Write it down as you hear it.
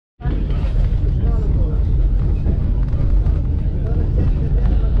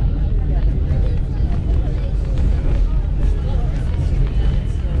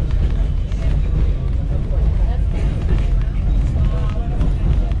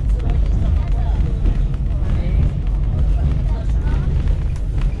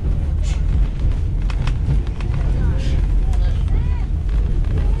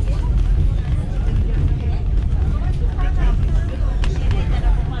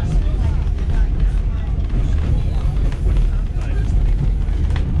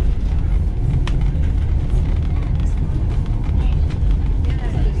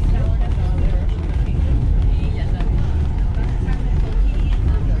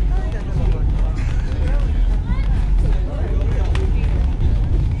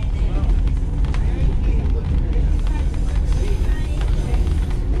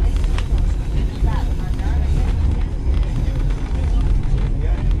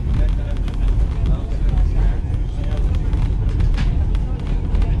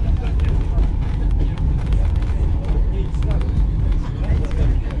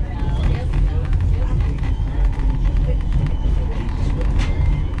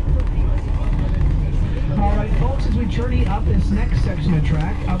up this next section of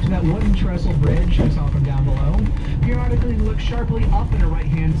track, up to that wooden trestle bridge we saw from down below. Periodically look sharply up on the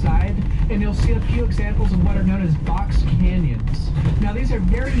right-hand side, and you'll see a few examples of what are known as box canyons. Now these are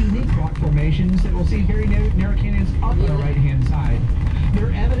very unique rock formations that we'll see very narrow canyons up on the right-hand side.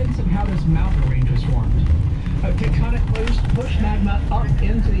 They're evidence of how this mountain range was formed. Tectonic plates pushed magma up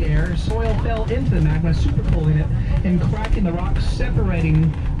into the air, soil fell into the magma, superpooling it, and cracking the rock,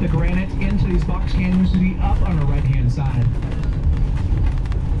 separating the granite into these box canyons to be up on the right-hand side.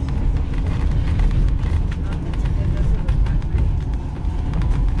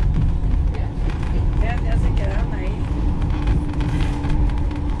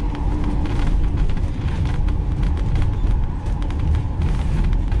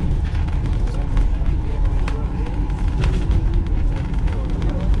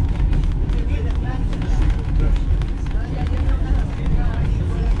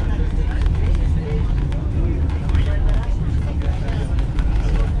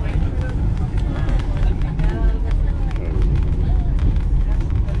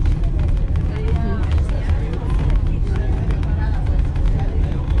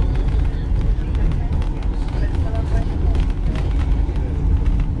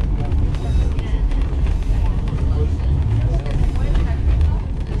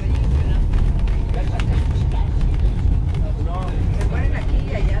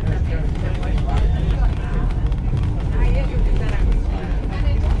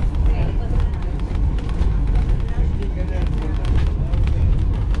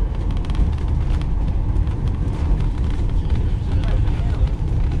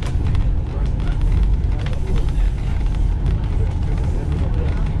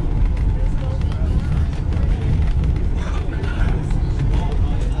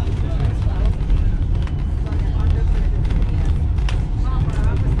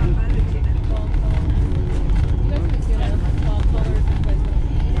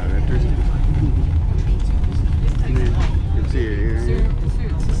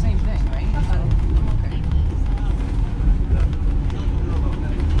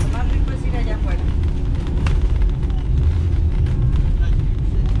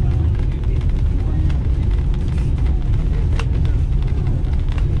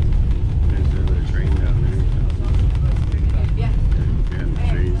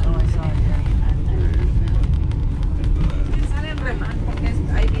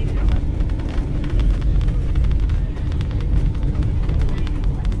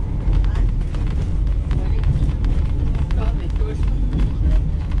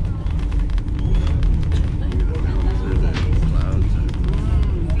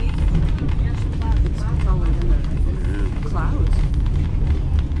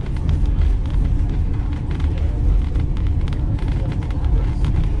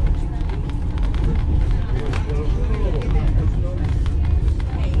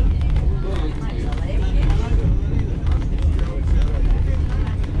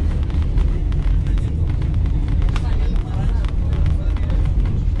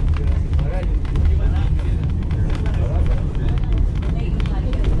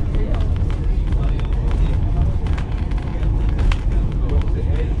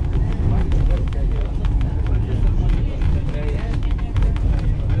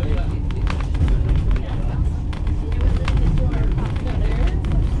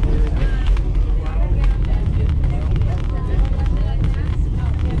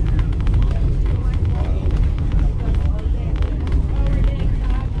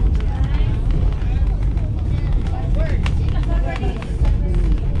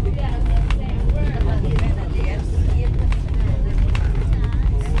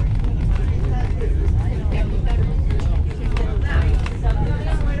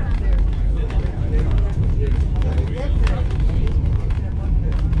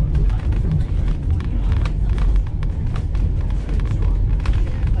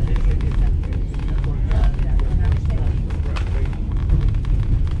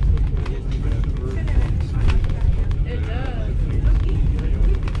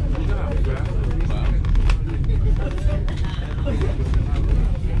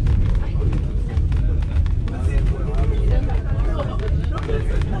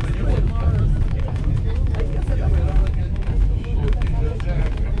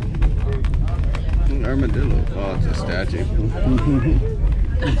 armadillo. Oh, it's a statue.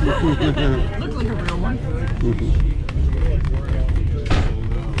 Looks like a real one.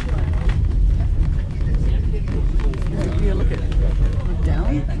 Yeah, look at it. Look down.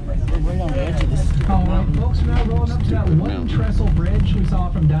 We're right on the edge of this. All right, folks, we're now rolling up to that wooden trestle bridge we saw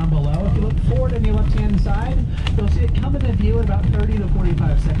from down below. If you look forward and you look left-hand side. You'll see it come into view in about 30 to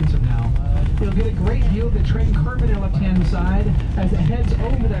 45 seconds from now. You'll get a great view of the train curve on your left-hand side as it heads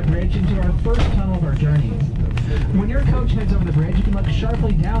over that bridge into our first tunnel of our journey. When your coach heads over the bridge, you can look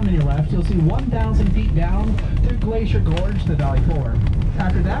sharply down on your left. You'll see 1,000 feet down through Glacier Gorge to the valley floor.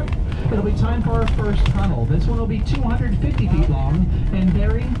 After that, it'll be time for our first tunnel. This one will be 250 feet long and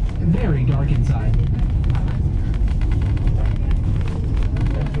very, very dark inside.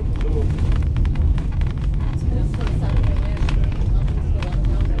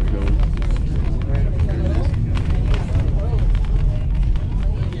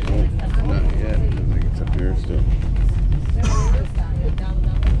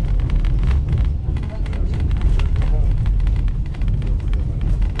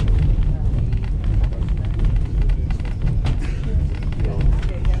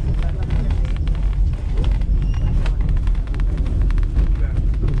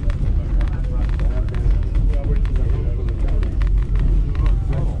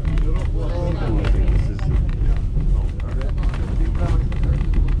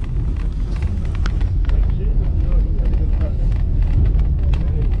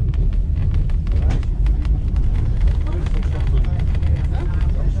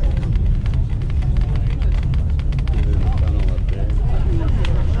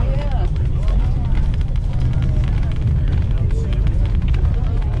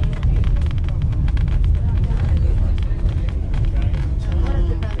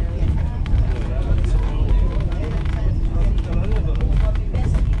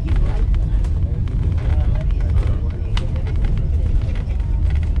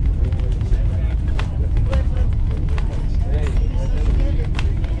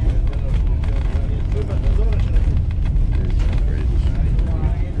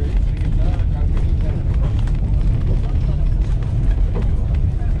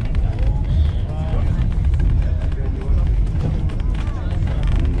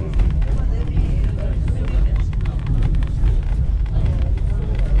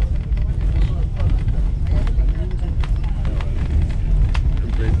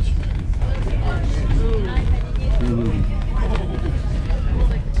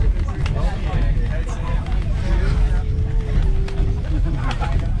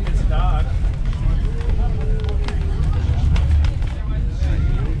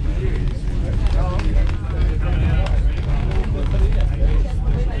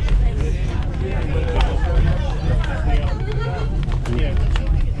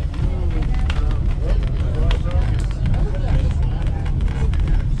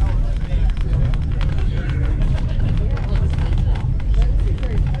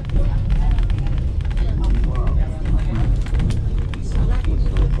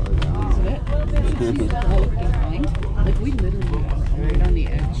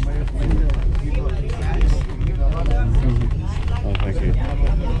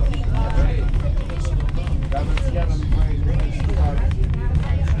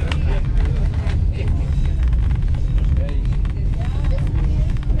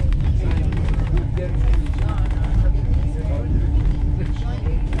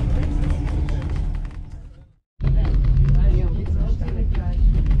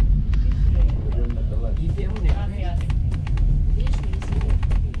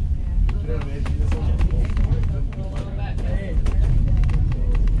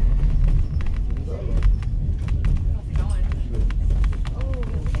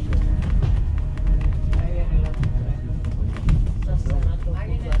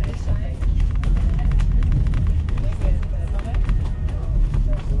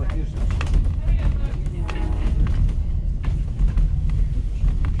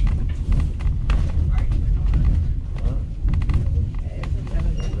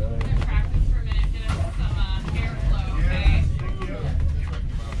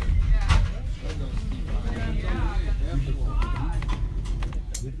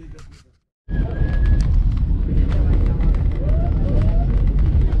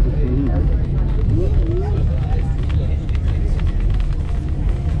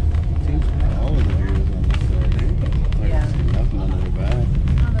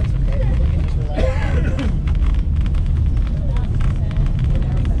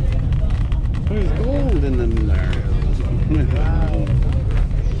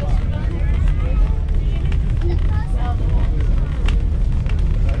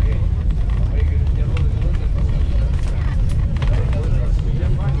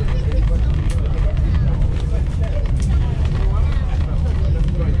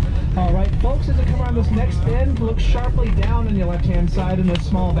 Look sharply down on your left-hand side in this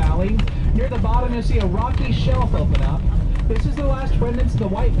small valley. Near the bottom, you'll see a rocky shelf open up. This is the last remnants of the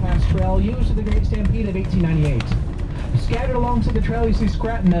White Pass Trail used in the Great Stampede of 1898. Scattered alongside the trail you see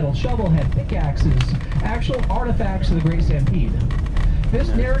scrap metal, shovelhead, pickaxes, actual artifacts of the Great Stampede. This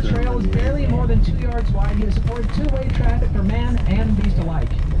narrow trail is barely more than 2 yards wide, yet supported two-way traffic for man and beast alike.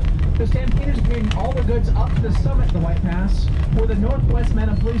 The Stampeders are carrying all their goods up to the summit of the White Pass, where the Northwest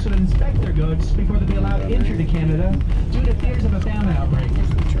Mounted Police would inspect their goods before they'd be allowed entry to Canada due to fears of a famine outbreak.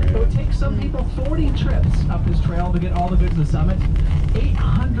 It would take some people 40 trips up this trail to get all the goods to the summit,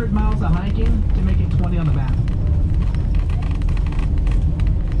 800 miles of hiking to make it 20 on the map.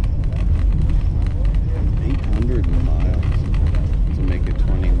 800 miles to make it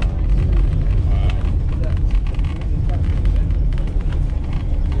 20 miles.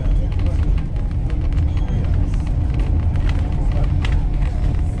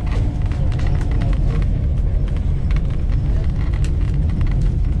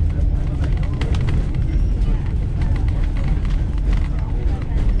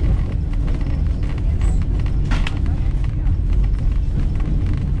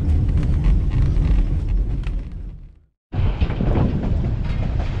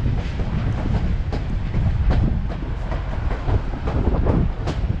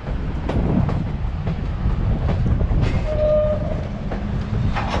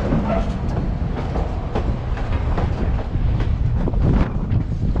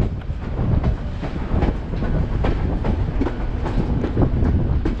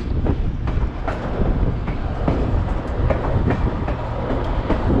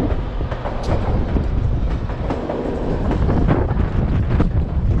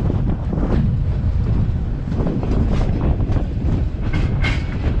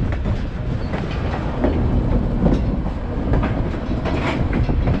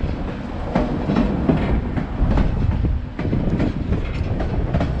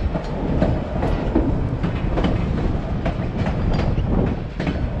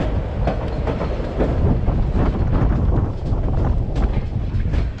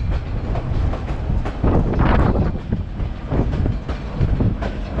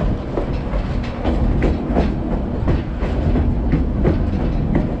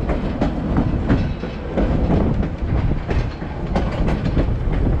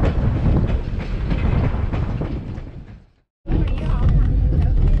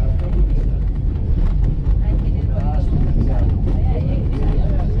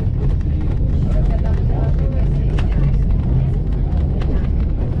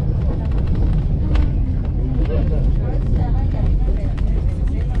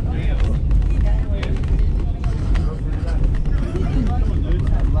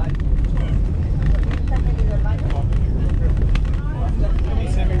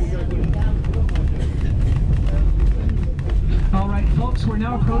 We're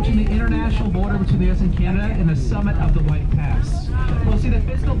now approaching the international border between the U.S. and Canada and the summit of the White Pass. We'll see the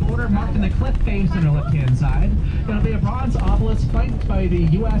physical border marked in the cliff face on the left-hand side. It'll be a bronze obelisk flanked by the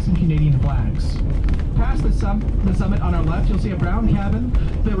U.S. and Canadian flags. Past the summit on our left, you'll see a brown cabin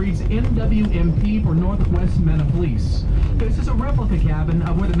that reads NWMP for Northwest Mounted Police. This is a replica cabin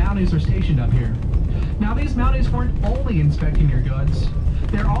of where the Mounties are stationed up here. Now, these Mounties weren't only inspecting your goods,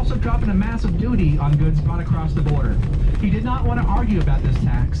 they're also dropping a massive duty on goods brought across the border. He did not want to argue about this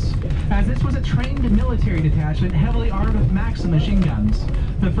tax, as this was a trained military detachment heavily armed with Maxim machine guns,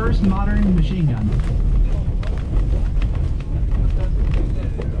 the first modern machine gun.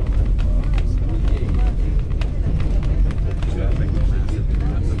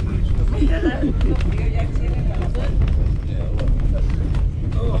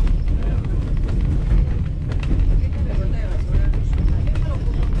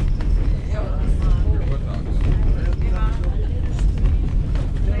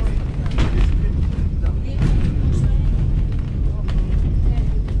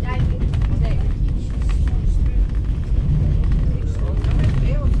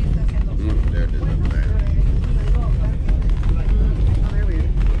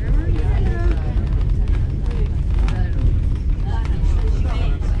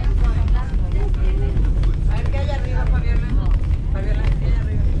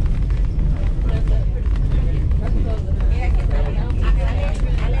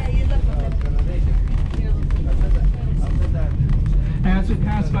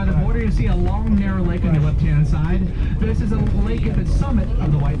 By the border, you see a long, narrow lake on the left-hand side. This is a lake at the summit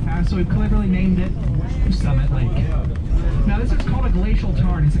of the White Pass, so we've cleverly named it Summit Lake. Now, this is called a glacial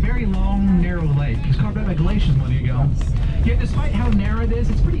tarn. It's a very long, narrow lake. It's carved out by glaciers long ago. Yet, despite how narrow it is,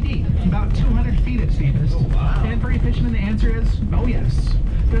 it's pretty deep, about 200 feet at steepest. And for you fishermen, the answer is, oh yes.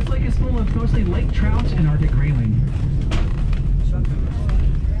 This lake is full of mostly lake trout and Arctic grayling.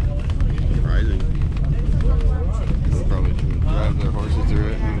 Surprising. That's probably true. drive their horses through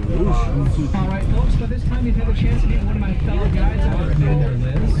it. All right, folks, by this time you've had the chance to meet one of my fellow guides out there, Amanda or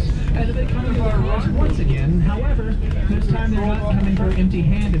Liz. And they'll be coming to our horse once again. However, this time they're not coming through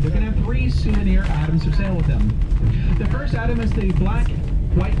empty-handed. They're going to have 3 souvenir items for sale with them. The first item is the black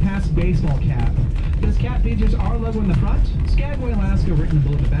White Pass baseball cap. This cap features our logo in the front, Skagway, Alaska written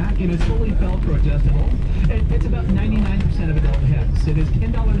below the back, and is fully Velcro adjustable. It fits about 99% of adult heads. It is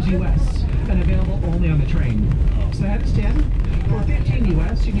 $10 US and available only on the train. So that's 10. For $15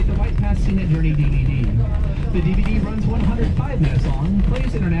 US, you get the White Pass Scenic Journey DVD. The DVD runs 105 minutes long,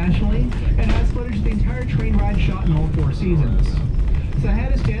 plays internationally, and has footage of the entire train ride shot in all 4 seasons. So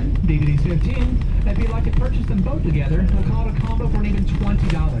head is 10, DVD's 15. If you'd like to purchase them both together, we'll call it a combo for an even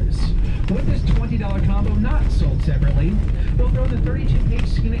 $20. With this $20 combo not sold separately, we'll throw the 32-page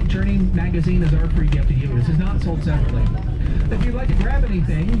Scenic Journey magazine as our free gift to you. This is not sold separately. If you'd like to grab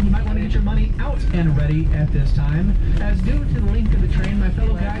anything, you might want to get your money out and ready at this time, as due to the length of the train, my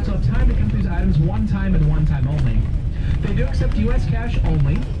fellow guides will have time to come through these items one time and one time only. They do accept US cash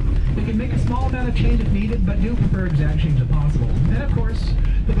only. They can make a small amount of change if needed, but do prefer exact change if possible. And of course,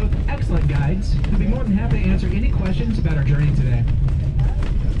 they're both excellent guides who'll be more than happy to answer any questions about our journey today.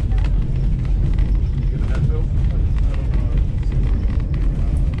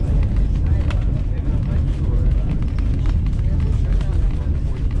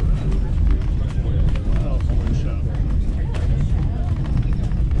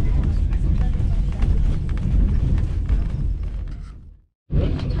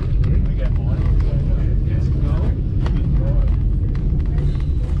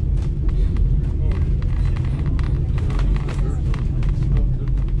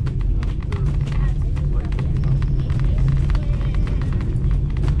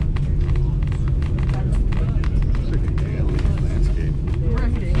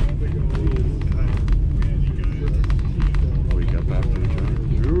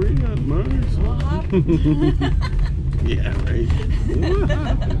 Yeah, right. What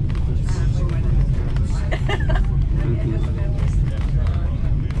happened?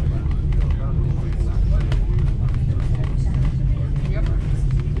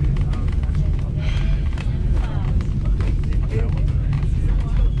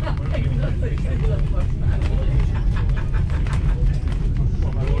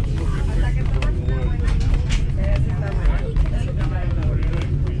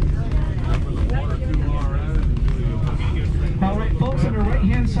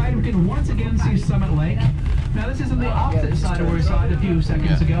 Side, we can once again see Summit Lake. Now this is on the opposite side of where we saw it a few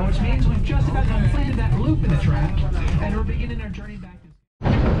seconds ago, which means we've just about completed that loop in the track, and we're beginning our journey back to...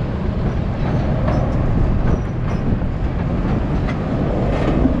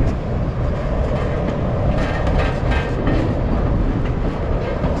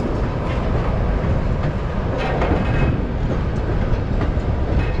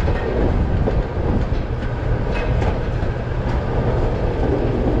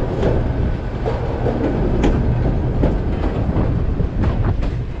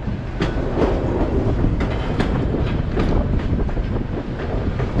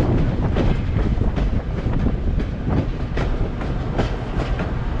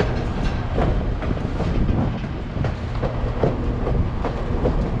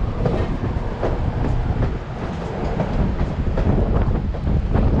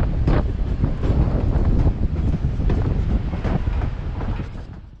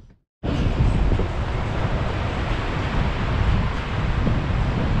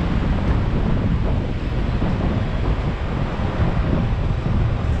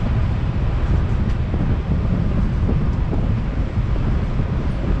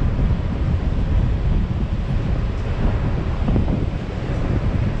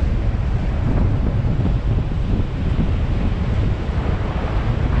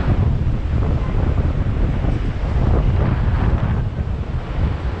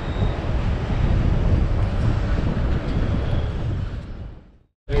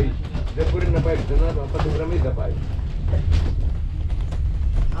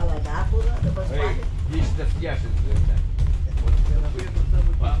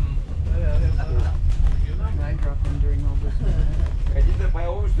 I drop in during all this.